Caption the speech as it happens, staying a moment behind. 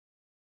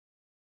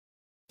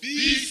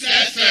Peace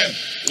FM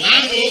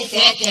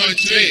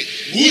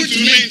 104.3. Good to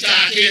meet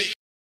you.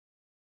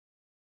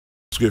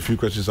 Ask you a few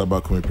questions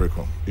about Kume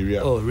Preko.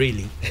 Oh,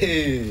 really?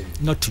 Hey.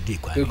 Not today,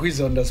 Kwame. The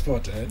quiz on the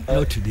spot, eh?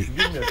 Not today.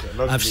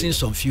 I've seen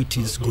some few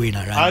things going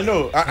around. I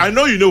know. I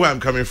know you know where I'm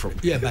coming from.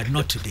 Yeah, but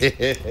not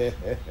today.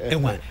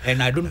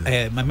 And I don't.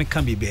 Mama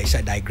can be it's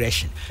a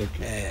digression.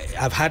 Okay.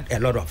 I've had a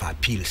lot of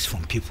appeals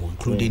from people,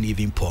 including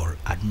even Paul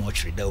at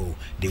Mortuary.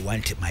 They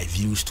wanted my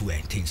views too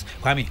and things.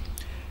 Kwame,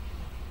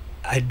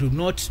 I do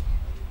not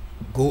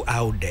go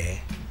out there,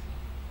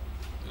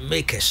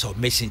 make a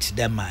submission to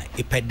them. A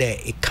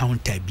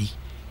counter be.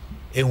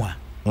 This was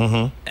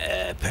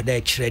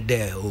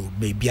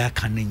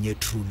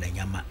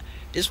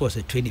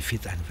the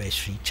 25th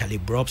anniversary. Charlie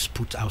Brobs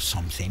put out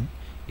something.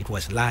 It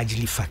was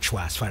largely factual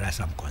as far as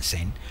I'm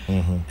concerned.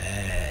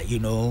 You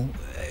know,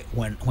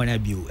 when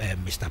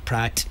Mr.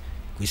 Pratt,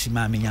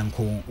 Kwisima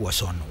Minyanko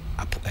was on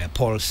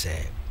Paul's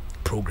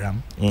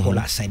program. Paul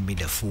has sent me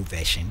the full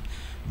version.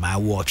 My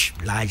watch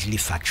largely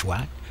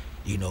factual,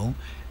 you know,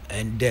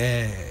 and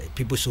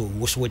people say,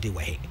 what's what they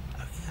were?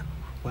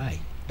 Why?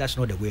 That's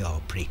not the way I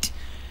operate.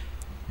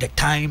 The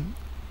time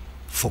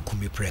for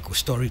Kume Preko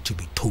story to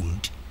be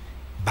told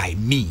by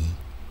me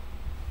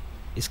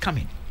is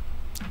coming.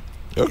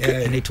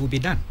 Okay. And it will be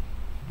done.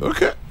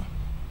 Okay.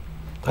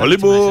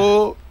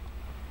 Olibo.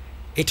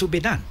 It will be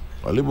done.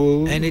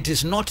 Olibo. And it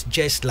is not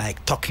just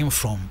like talking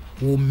from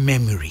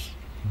memory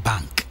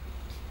bank.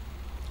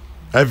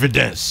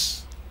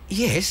 Evidence.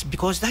 Yes,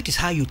 because that is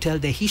how you tell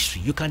the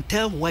history. You can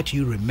tell what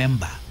you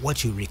remember,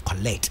 what you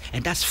recollect,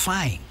 and that's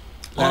fine.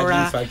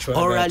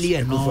 Orally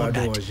and all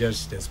that. Was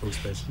just the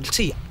spokesperson.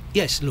 See,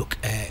 yes, look,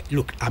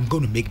 I'm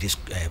going to make this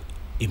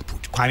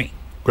input. Kwame.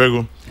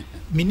 Kweku.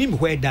 Meaning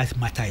where that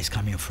matter is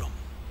coming from.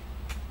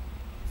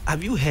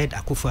 Have you heard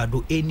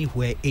Akufo-Addo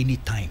anywhere,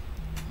 anytime,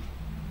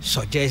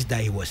 suggest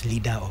that he was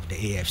leader of the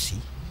AFC?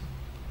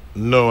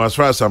 No, as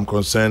far as I'm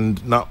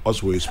concerned, not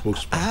us were a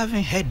spokesperson. I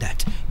haven't heard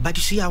that. But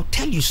you see, I'll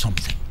tell you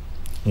something.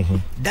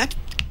 That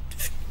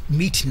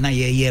meet na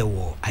ye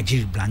or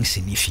Ajiri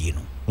Blankson, if you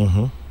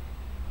know.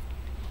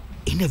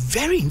 In a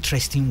very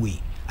interesting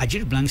way,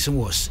 Ajiri Blankson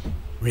was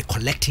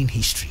recollecting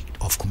history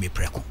of Kume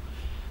Preko,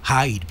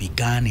 how it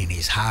began in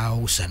his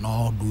house and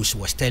all those.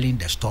 Was telling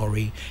the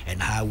story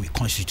and how we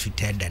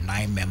constituted the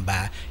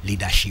 9-member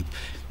leadership,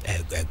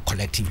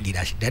 collective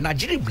leadership. Then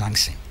Ajiri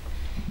Blankson,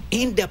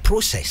 in the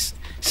process,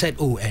 said,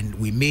 "Oh, and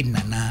we made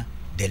Nana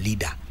the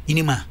leader."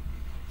 Inima,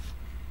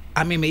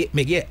 I mean,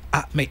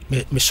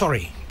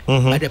 sorry,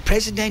 but the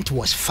president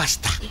was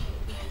faster.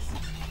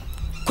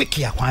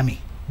 Quickly, Kwame,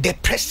 the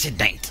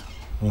president.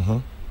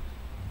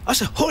 I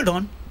said, hold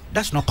on,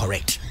 that's not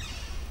correct.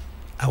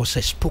 I was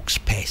a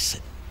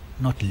spokesperson,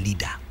 not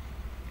leader.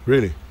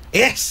 Really?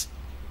 Yes,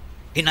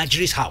 in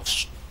Ajiri's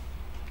house.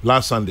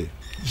 Last Sunday?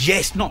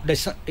 Yes, no,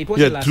 it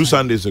was last 2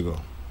 Sundays ago.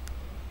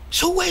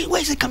 So where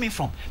is it coming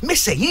from?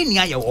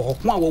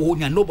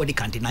 Nobody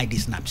can deny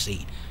this, and I'm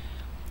saying.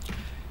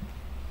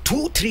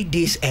 2-3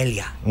 days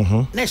earlier,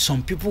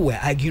 some people were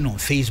arguing on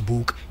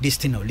Facebook this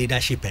thing of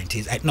leadership and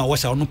things. No,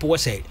 what's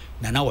said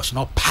Nana was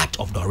not part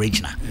of the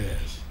original.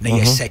 Yes. Now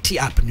you set it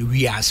up and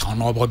we as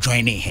honorable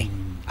joining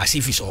him as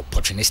if it's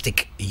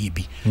opportunistic.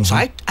 So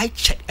I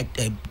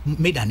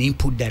made an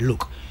input there.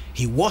 Look,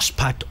 he was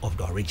part of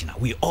the original.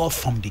 We all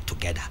formed it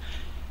together,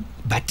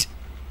 but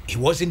he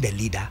wasn't the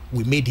leader.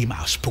 We made him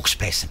our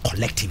spokesperson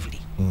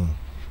collectively.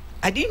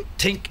 I didn't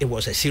think it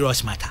was a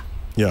serious matter.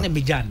 Yeah.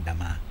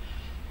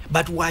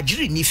 But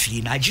Wajiri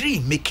Nifi,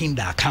 Najiri making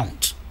the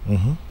account.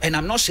 And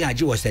I'm not saying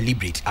Ajiri was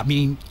deliberate. I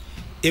mean,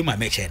 in my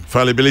mention.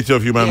 Fallibility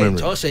of human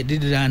memory. Also,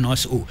 did and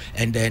also,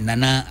 and then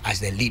Nana as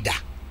the leader.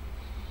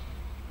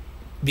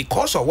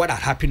 Because of what had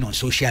happened on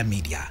social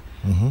media,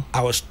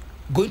 I was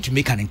going to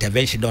make an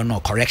intervention, don't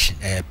know, correction,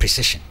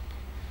 precision.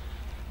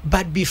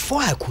 But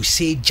before I could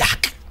say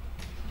Jack,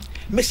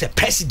 Mr.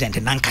 President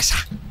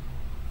Nankasa,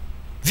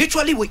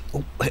 virtually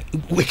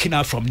waking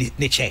up from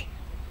the chair.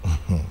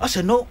 I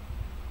said, no.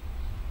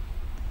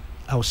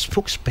 I was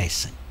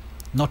spokesperson,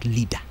 not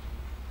leader.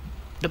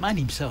 The man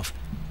himself.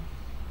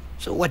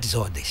 So what is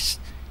all this?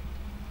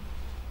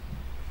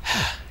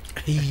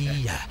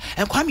 Yeah.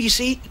 And Kwame, you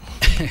see,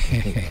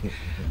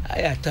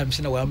 I at times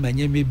in a while,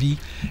 maybe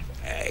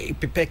you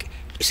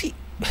see,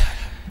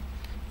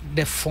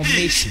 the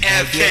formation, the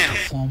idea to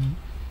form,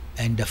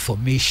 and the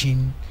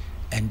formation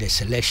and the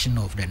selection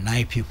of the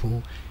 9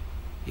 people,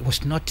 it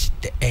was not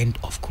the end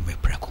of Kume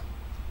Preko.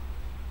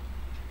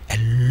 A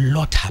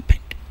lot happened.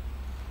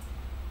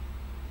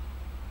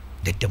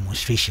 The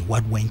demonstration,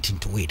 what went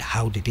into it,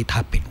 how did it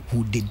happen,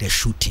 who did the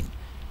shooting.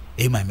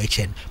 Emma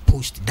mentioned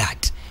post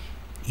that.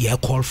 Yeah,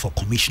 call for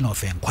commission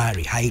of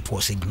inquiry, how it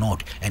was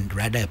ignored, and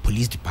rather a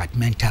police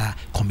departmental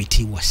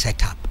committee was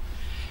set up.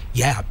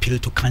 Yeah, appeal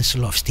to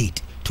Council of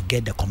State to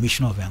get the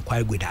commission of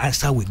inquiry with the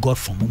answer we got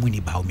from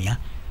Mumuni Baumia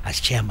as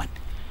chairman.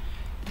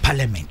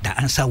 Parliament, the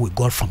answer we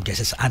got from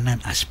Justice Annan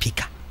as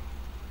speaker.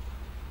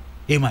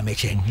 Emma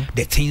mentioned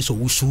the things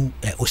Owusu,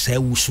 Osei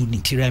Owusu, the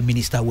interior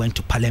minister, went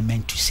to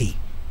Parliament to say.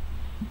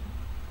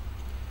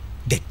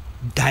 The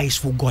guys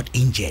who got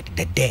injured,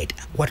 the dead,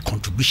 what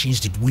contributions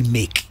did we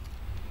make?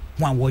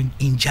 One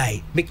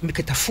injured, make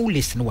it a full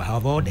list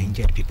of all the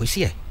injured people.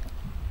 See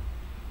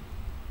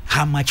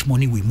how much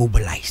money we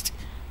mobilized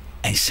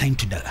and sent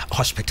to the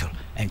hospital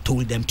and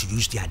told them to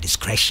use their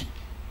discretion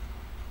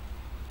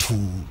to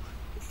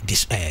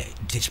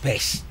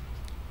disperse.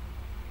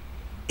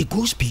 It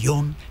goes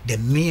beyond the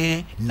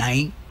mere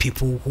 9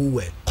 people who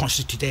were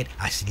constituted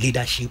as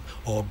leadership,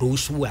 or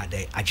those who are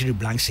the Ajiri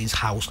Blankson's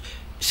house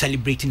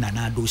celebrating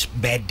Nanado's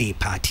birthday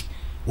party,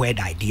 where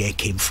the idea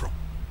came from.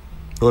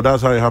 Oh,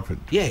 that's how it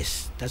happened?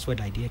 Yes, that's where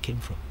the idea came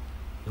from.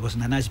 It was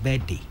Nana's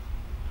birthday.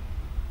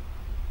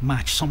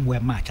 March, I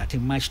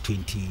think March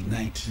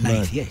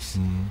 29th, yes.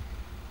 Mm-hmm.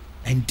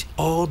 And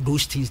all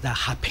those things that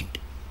happened,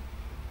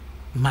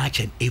 March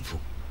and April.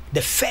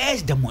 The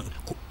first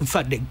in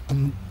fact, the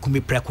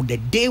Kume Preko, the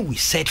day we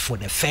set for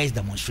the first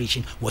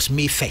demonstration was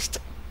May 1st.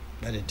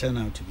 But it turned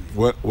out to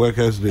be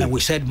Workers' Day. And we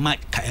said,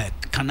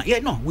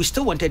 we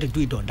still wanted to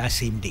do it on that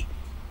same day.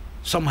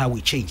 Somehow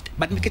we changed.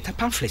 But make it a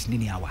pamphlet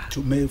in our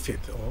to May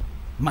 5th or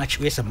March,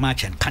 where's a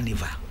March and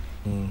Carnival.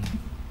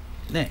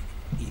 May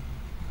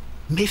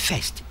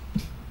 1st,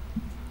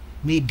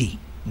 May Day.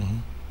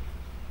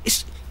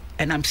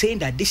 And I'm saying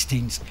that these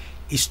things,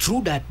 it's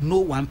true that no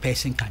one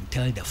person can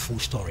tell the full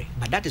story,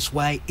 but that is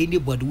why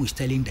anybody who is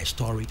telling the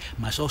story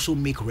must also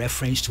make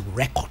reference to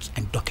records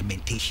and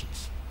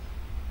documentations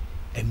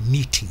and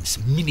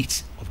meetings,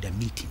 minutes of the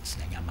meetings.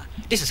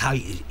 This is how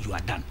you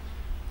are done.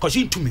 Because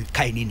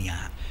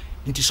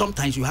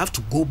sometimes you have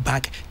to go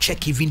back,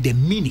 check even the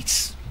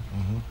minutes.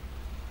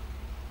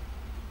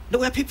 There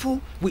were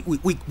people,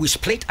 we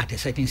split at a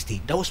certain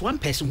stage. There was one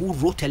person who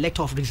wrote a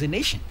letter of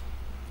resignation.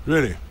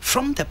 Really?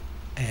 From the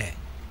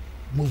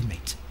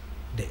movement.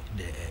 The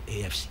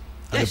AFC.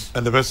 Yes.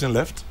 And the person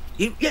left?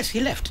 Yes, he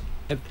left.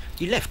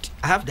 He left.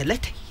 I have the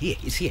letter here.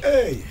 It's here.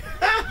 Hey.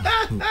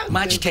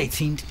 March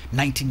 13th,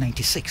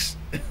 1996.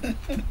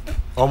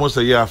 Almost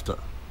a year after.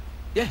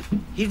 Yeah.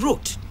 He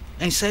wrote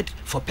and said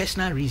for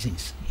personal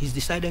reasons he's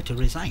decided to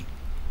resign.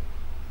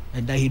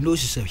 And that he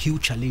knows it's a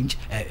huge challenge,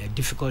 a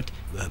difficult,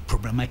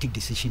 problematic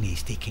decision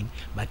he's taking,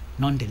 but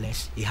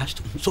nonetheless he has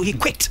to. So he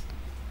quit.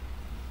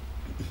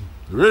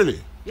 Really?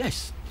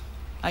 Yes.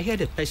 I hear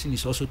the person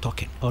is also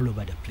talking all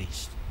over the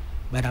place,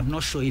 but I'm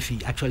not sure if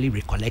he actually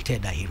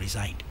recollected that he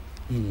resigned.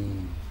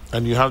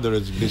 And you have the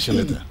resignation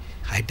letter?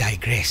 I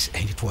digress,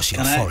 and it was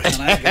your fault.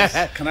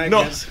 Can I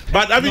No, guess?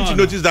 but haven't you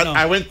noticed that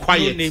I went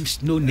quiet?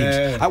 No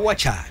names. I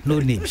watch her, no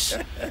names.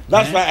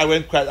 That's why I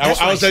went quiet.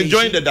 I was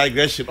enjoying the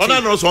digression. Oh,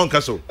 no, one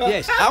castle.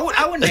 Yes, I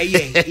want to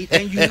hear,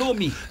 and you know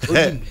me.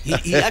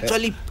 He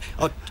actually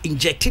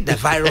injected the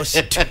virus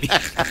into me.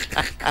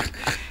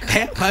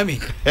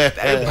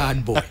 Very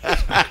bad boy.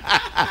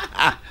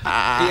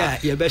 Yeah,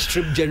 you're best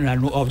strip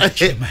general of the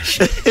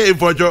chairmanship. Hey,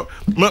 Pojo,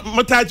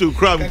 my title,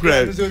 Crab,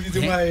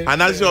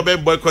 and I see your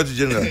boycott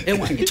general.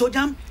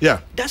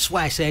 Yeah. That's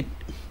why I said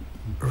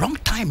wrong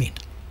timing.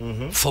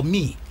 For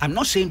me, I'm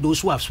not saying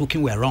those who have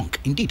spoken were wrong.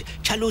 Indeed,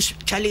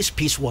 Charlie's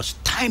piece was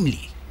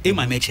timely. In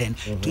my mention,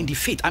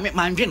 25th. I mean,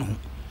 my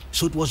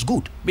so it was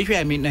good. Maybe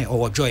I mean,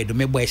 or joy the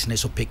boys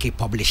so PK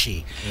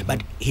publishing.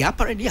 But he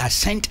apparently has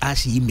sent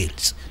us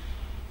emails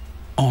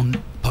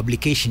on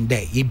publication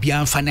day. He be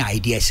a funny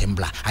idea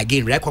assembler.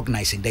 Again,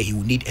 recognizing that he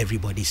will need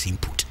everybody's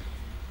input.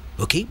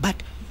 Okay,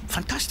 but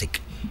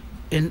fantastic.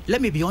 And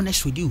let me be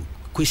honest with you,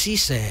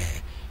 Kwesi's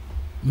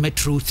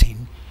metro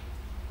thing,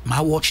 my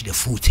watch the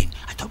full thing,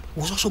 I thought it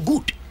was also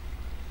good.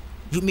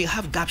 You may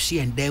have gaps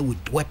here and there with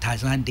what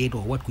Tarzan did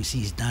or what Kwesi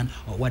has done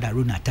or what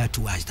Aruna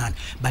Tatu has done,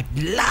 but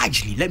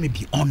largely, let me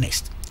be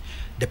honest,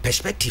 the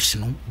perspectives,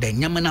 the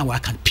Nyamana wa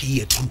can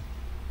peer through.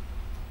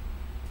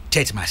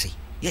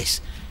 Yes,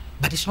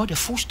 but it's not the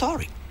full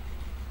story.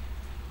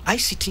 I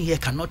sitting here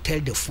cannot tell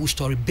the full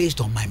story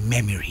based on my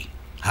memory,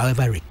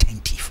 however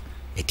retentive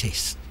it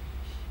is.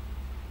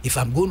 If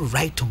I'm going to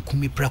write on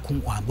Kume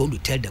Preko or I'm going to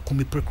tell the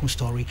Kume Preko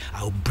story,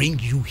 I'll bring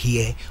you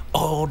here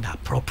all the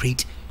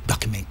appropriate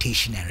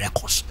documentation and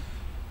records.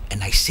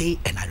 And I say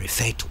and I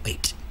refer to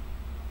it.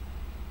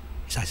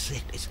 As I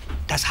said,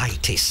 that's how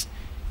it is.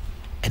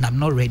 And I'm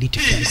not ready to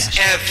tell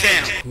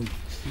that.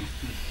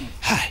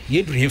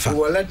 You bring him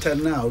well, let her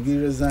now be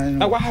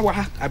resigned.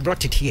 I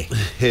brought it here.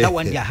 That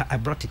one, yeah, I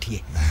brought it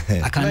here.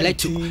 I can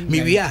let you.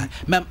 We are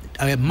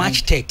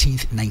March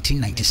 13th,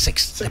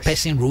 1996. The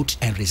person wrote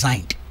and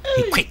resigned.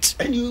 He quit.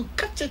 And you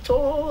catch it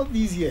all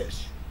these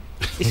years.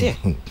 You see,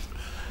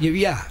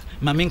 we are.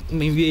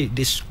 Maybe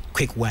this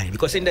quick one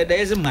because in there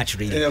isn't much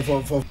really.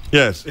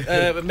 Yes.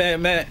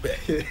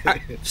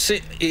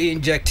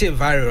 Injective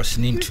virus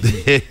into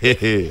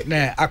me.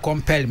 Now I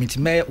compel me to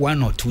make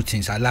one or two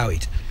things. Allow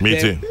it.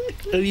 Meeting.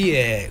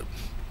 Yeah.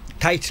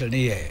 Title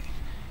here.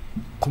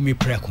 Kume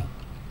Preko.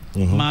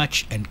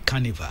 March and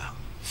Carnival.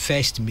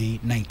 1st May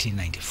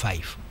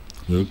 1995.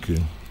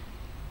 Okay.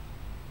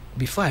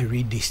 Before I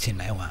read this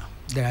thing,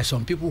 there are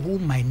some people who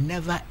might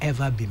never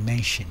ever be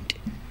mentioned,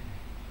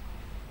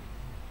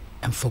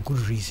 and for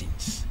good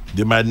reasons.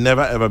 They might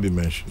never ever be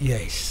mentioned.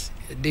 Yes,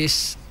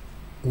 these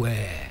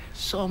were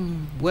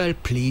some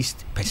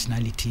well-placed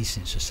personalities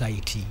in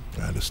society.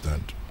 I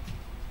understand.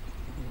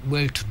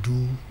 Well-to-do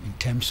in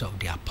terms of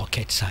their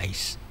pocket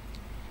size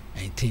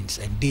and things,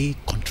 and they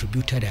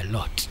contributed a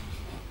lot.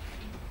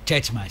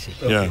 Church massive.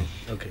 Yeah.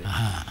 Okay.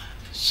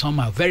 Some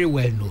are very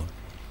well known.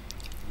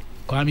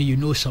 Kwame, you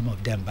know some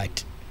of them,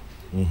 but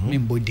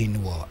Mimbo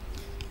didn't war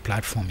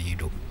platform you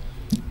do.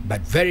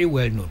 But very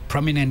well known,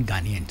 prominent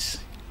Ghanaians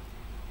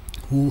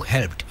who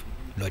helped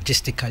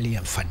logistically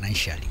and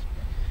financially.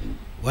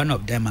 One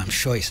of them, I'm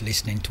sure, is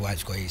listening to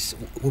us because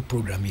who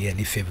program here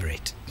any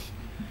favorite.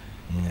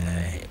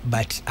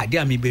 But I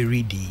didn't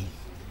read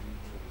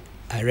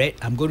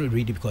I'm going to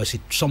read it because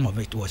some of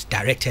it was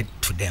directed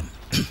to them.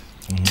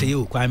 To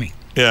you, Kwame.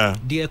 Yeah.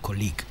 Dear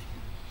colleague,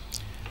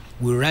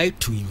 we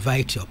write to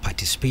invite your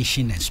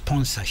participation and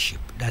sponsorship.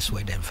 That's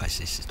where the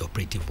emphasis is, the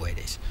operative word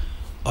is,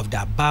 of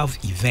the above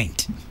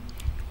event,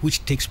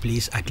 which takes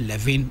place at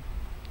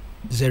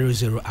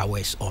 11:00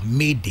 hours on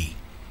May Day,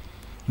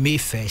 May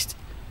 1st,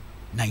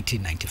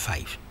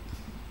 1995.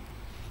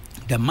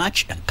 The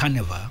march and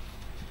carnival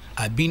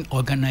are being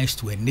organized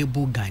to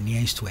enable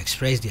Ghanaians to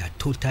express their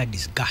total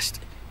disgust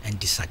and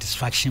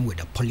dissatisfaction with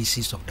the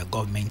policies of the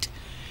government,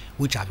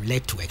 which have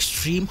led to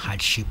extreme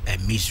hardship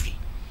and misery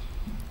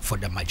for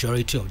the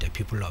majority of the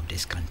people of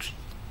this country.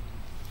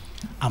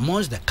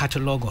 Amongst the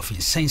catalogue of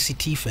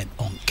insensitive and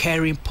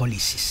uncaring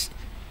policies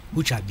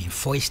which have been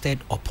foisted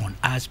upon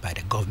us by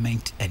the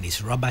government and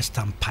its rubber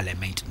stamp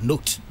parliament,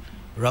 note,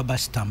 rubber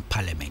stamp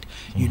parliament.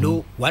 You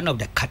know, one of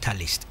the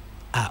catalysts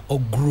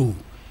Ogru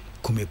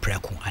Kume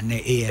Preko and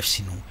the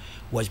AFC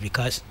was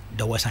because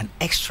there was an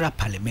extra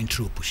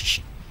parliamentary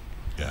opposition.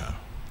 Yeah.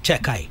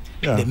 Check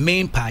Yeah. the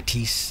main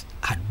parties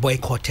had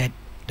boycotted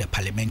the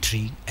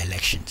parliamentary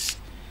elections.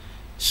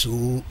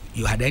 So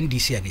you had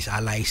NDC and its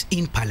allies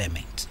in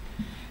parliament.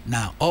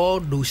 Now all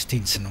those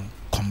things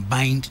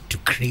combined to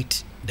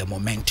create the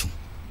momentum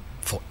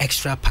for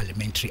extra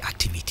parliamentary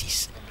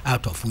activities,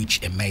 out of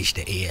which emerged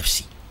the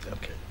AFC.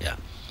 Okay. Yeah.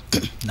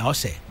 Now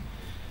say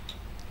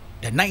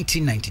the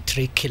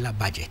 1993 killer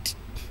budget.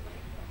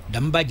 The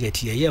budget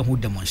here who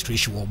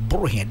demonstration will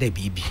bro here the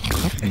baby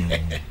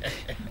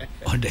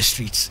on the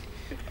streets.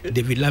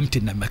 David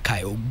Lampton and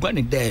Mackay or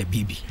bunny there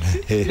baby.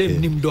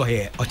 Them nim do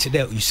here or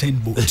today you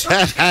send boat.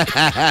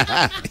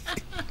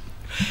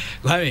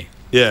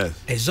 Yes.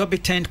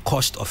 Exorbitant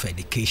cost of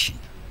education,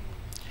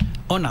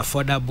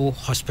 unaffordable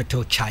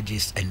hospital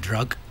charges and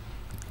drug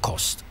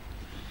cost,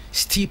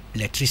 steep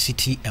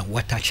electricity and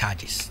water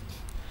charges,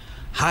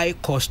 high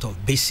cost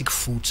of basic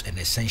foods and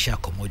essential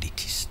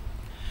commodities,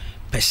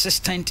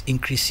 persistent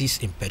increases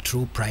in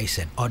petrol price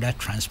and other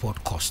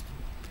transport costs,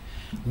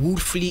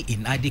 woefully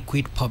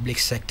inadequate public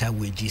sector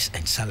wages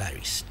and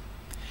salaries,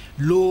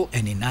 low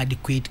and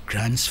inadequate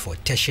grants for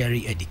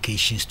tertiary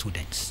education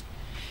students,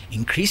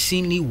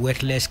 increasingly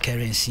worthless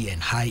currency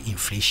and high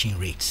inflation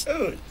rates,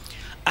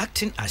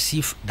 acting as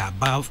if the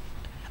above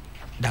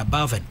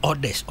and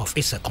others of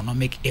its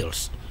economic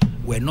ills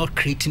were not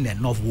creating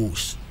enough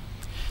woes.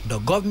 The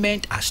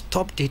government has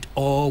topped it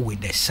all with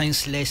the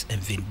senseless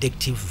and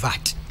vindictive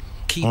VAT.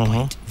 Key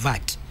point,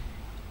 VAT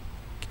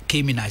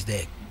came in as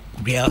the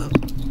real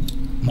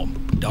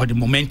or the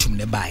momentum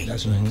they buy.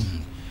 That's right.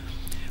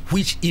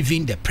 Which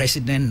even the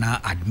president now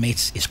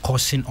admits is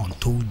causing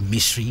untold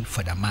misery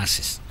for the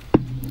masses.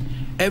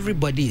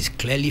 Everybody is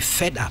clearly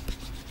fed up,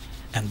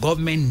 and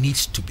government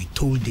needs to be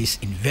told this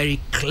in very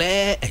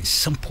clear and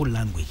simple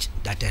language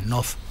that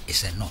enough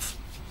is enough.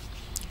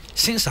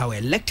 Since our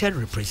elected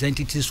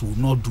representatives will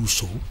not do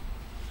so,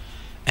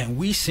 and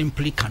we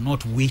simply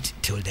cannot wait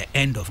till the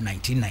end of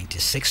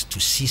 1996 to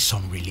see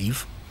some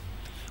relief,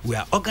 we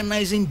are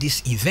organizing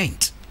this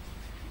event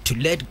to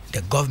let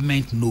the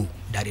government know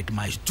that it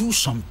must do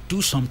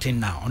something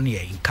now, only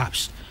in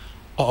caps,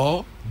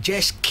 or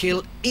just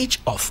kill each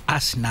of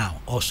us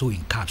now, also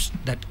in caps,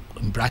 that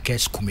in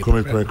brackets Kume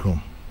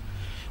Preko.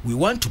 We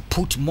want to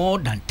put more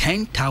than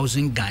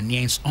 10,000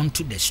 Ghanaians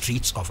onto the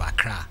streets of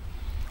Accra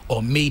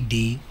on May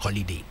Day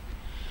holiday.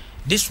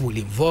 This will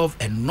involve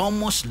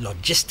enormous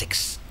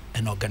logistics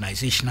and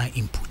organizational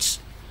inputs,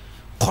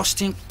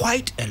 costing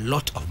quite a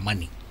lot of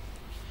money.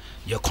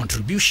 Your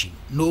contribution,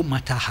 no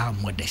matter how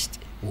modest,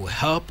 will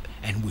help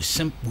and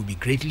will be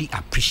greatly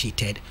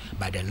appreciated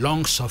by the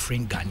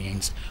long-suffering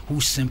Ghanaians who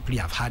simply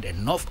have had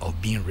enough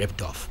of being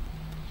ripped off.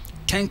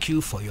 Thank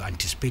you for your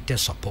anticipated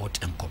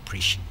support and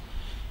cooperation.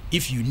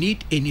 If you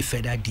need any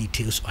further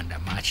details on the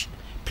match,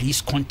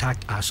 please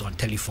contact us on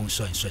telephone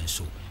so and so and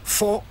so.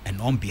 For and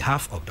on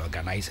behalf of the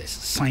organizers,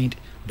 signed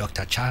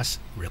Dr. Charles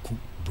Reku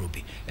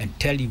Brobe, and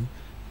tell you,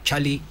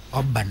 Charlie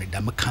Oban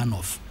the kind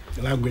of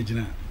The language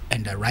now.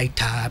 and the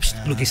write-ups.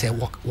 Look, he's a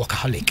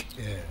workaholic.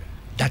 Yeah.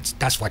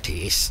 That's what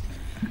he is,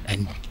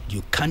 and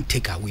you can't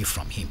take away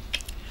from him.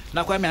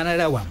 Now, come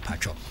another one,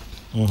 Pacho.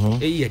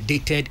 A year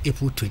dated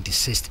April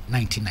 26th,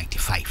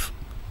 1995.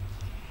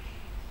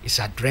 It's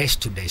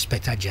addressed to the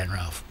Inspector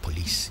General of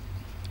Police.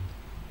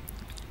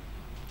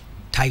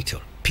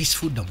 Title: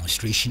 peaceful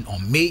demonstration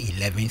on May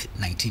 11th,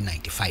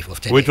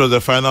 1995. Which was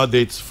the final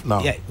date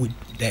now? Yeah,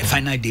 the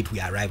final date we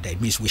arrived at.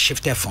 It means we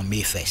shifted from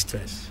May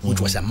 1st,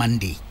 which was a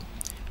Monday,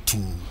 to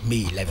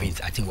May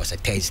 11th, I think was a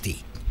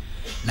Thursday,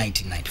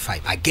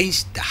 1995,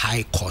 against the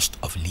high cost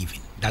of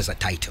living. That's the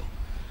title.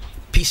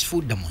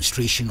 Peaceful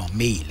demonstration on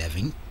May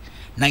 11th,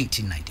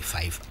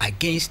 1995,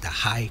 against the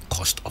high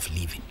cost of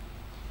living.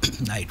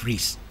 Now it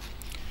reads,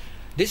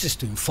 this is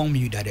to inform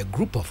you that a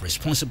group of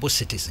responsible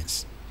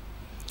citizens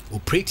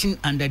operating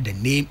under the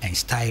name and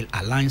style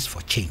Alliance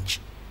for Change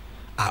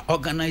are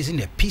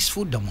organizing a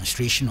peaceful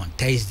demonstration on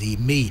Thursday,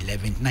 May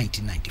 11,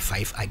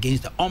 1995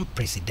 against the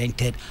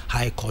unprecedented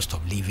high cost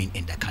of living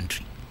in the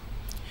country.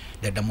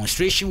 The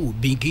demonstration will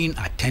begin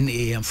at 10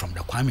 a.m. from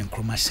the Kwame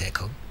Nkrumah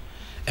Circle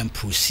and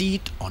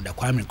proceed on the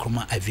Kwame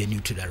Nkrumah Avenue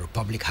to the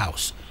Republic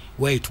House,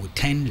 where it will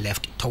turn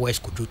left towards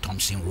Kojo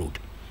Thompson Road.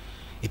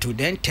 It will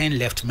then turn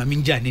left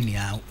Maminja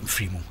Ninia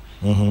Frimu.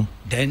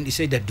 Then he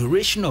said the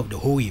duration of the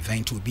whole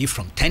event will be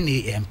from 10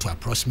 a.m. to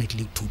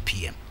approximately 2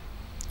 p.m.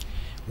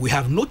 We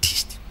have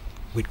noticed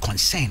with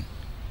concern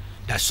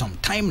that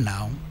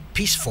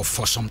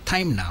for some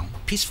time now,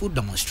 peaceful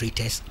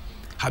demonstrators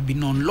have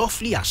been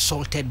unlawfully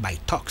assaulted by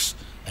thugs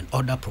and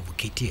other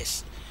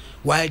provocateurs,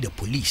 while the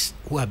police,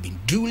 who have been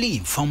duly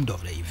informed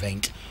of the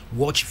event,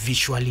 watch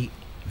virtually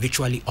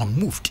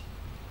unmoved.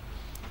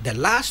 The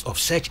last of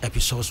such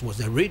episodes was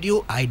the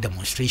Radio Eye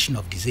demonstration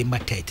of December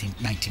 13,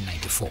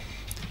 1994,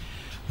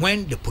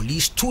 when the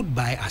police stood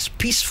by as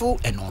peaceful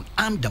and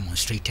unarmed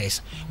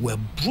demonstrators were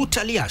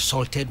brutally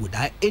assaulted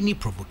without any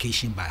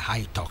provocation by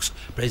high thugs.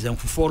 President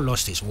Kufuor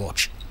lost his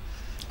watch.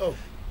 Oh.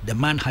 The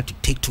man had to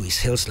take to his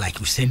heels like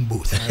Usain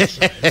Bolt.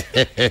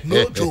 Right.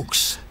 No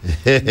jokes.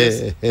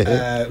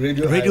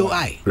 Radio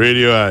Eye.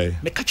 Radio Eye.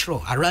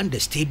 The around the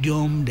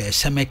stadium, the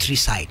cemetery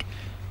side.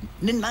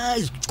 The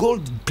nice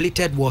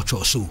gold-plated watch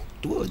or so.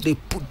 They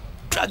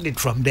dragged it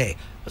from there.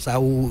 That's how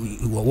we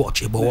were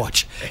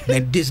watch.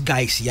 Then these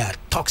guys here,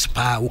 talks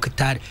power,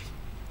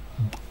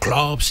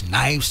 clubs,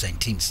 knives and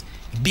things.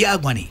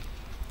 Biagwani.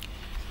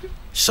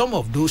 Some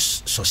of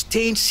those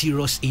sustained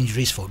serious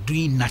injuries for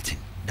doing nothing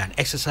than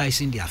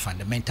exercising their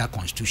fundamental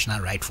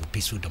constitutional right for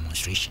peaceful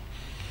demonstration.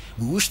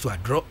 We wish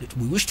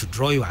to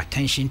draw your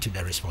attention to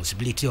the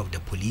responsibility of the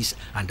police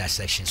under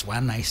sections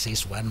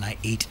 196,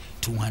 198,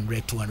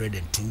 200,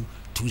 202,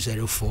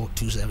 204,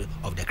 20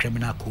 of the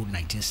Criminal Code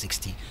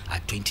 1960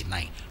 at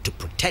 29 to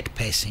protect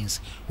persons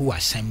who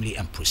assemble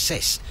and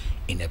process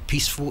in a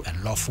peaceful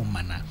and lawful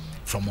manner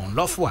from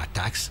unlawful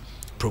attacks,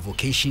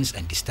 provocations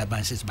and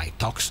disturbances by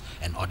thugs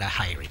and other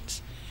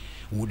hirings.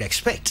 We would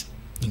expect,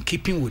 in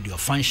keeping with your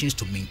functions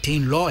to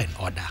maintain law and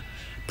order,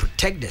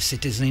 protect the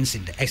citizens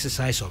in the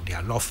exercise of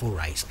their lawful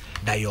rights,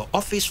 that your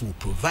office will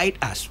provide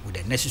us with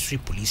the necessary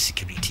police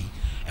security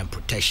and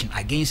protection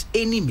against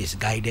any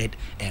misguided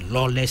and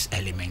lawless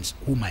elements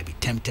who might be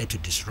tempted to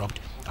disrupt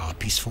our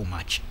peaceful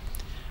march.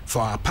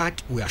 For our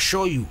part, we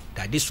assure you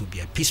that this will be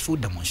a peaceful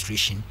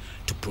demonstration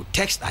to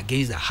protest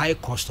against the high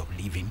cost of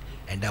living,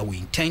 and that we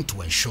intend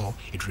to ensure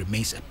it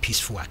remains a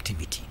peaceful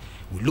activity.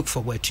 We look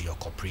forward to your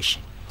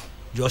cooperation.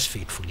 Yours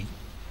faithfully,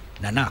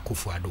 Nana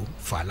Akufo-Addo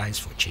for Alliance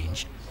for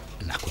Change,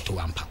 Nakoto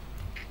Wampa.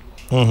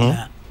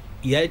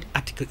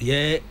 Article,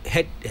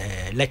 head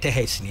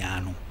letterheads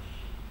niano.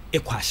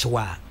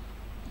 Ekwaswa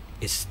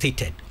is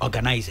stated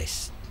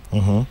organizers.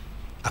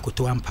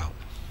 Akoto Wampa,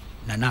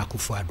 Nana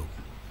Akufo-Addo,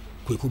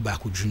 Kweku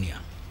Baako Jr.,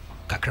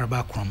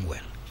 Kakraba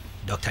Cromwell,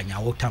 Dr.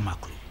 Nyawota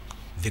Maklo,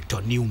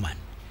 Victor Newman,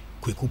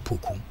 Kweku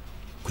Poku,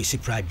 Kwesi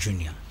Pratt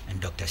Jr., and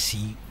Dr.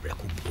 C.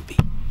 Reku Bobe.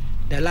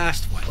 The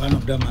last one. One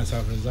of them has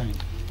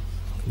resigned.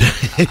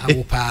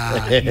 You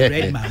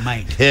read my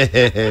mind.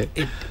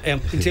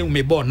 It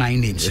may bore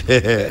 9 names.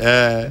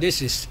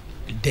 This is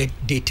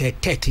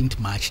dated 13th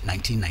March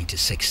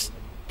 1996.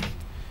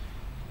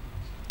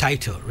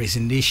 Title: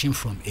 Resignation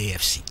from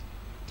AFC.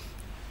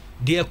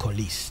 Dear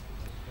colleagues,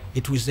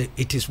 it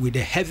is with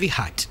a heavy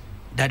heart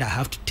that I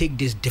have to take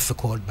this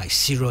difficult but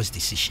serious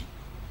decision.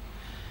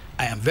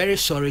 I am very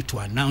sorry to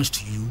announce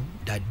to you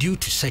that due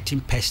to certain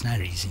personal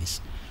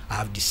reasons, I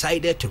have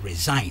decided to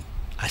resign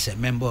as a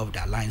member of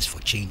the Alliance for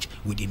Change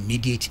with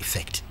immediate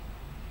effect.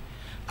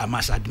 I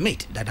must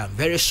admit that I'm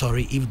very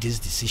sorry if this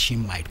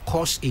decision might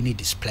cause any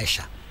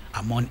displeasure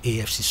among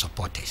AFC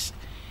supporters.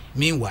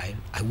 Meanwhile,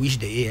 I wish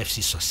the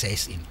AFC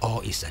success in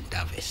all its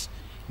endeavors.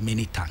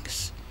 Many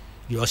thanks.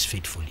 Yours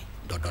faithfully.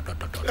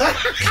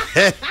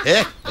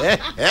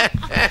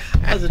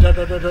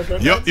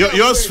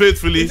 Yours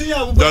faithfully.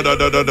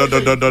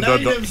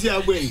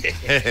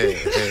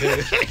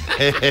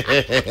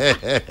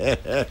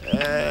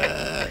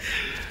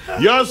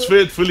 Yours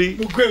faithfully.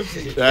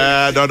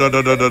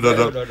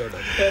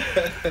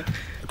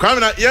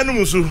 Kwame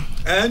Yanumusu.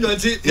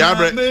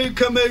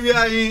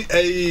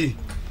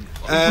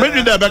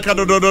 Maybe the back of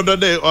the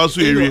day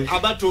also area.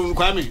 Abato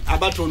Kwame,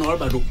 Abato no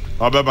Obado.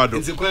 Obado.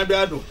 It's Kwame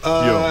Biado.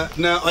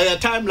 Now your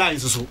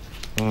timelines so.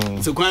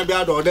 It's Kwame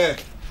Biado there.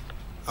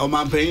 Our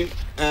man paying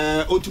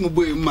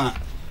Otumbo ma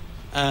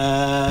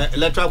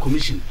electoral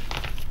commission.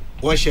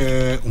 Wash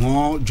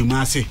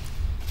Jumase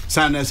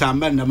Sanes and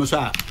men,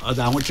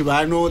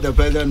 I know the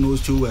president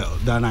knows too well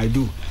than I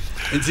do.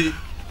 And see,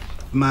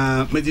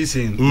 my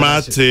medicine.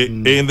 Mate,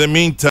 in the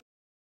meantime.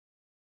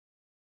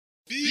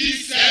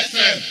 Peace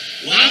FM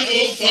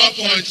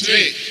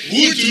 104.3.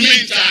 Good to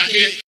meet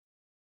you.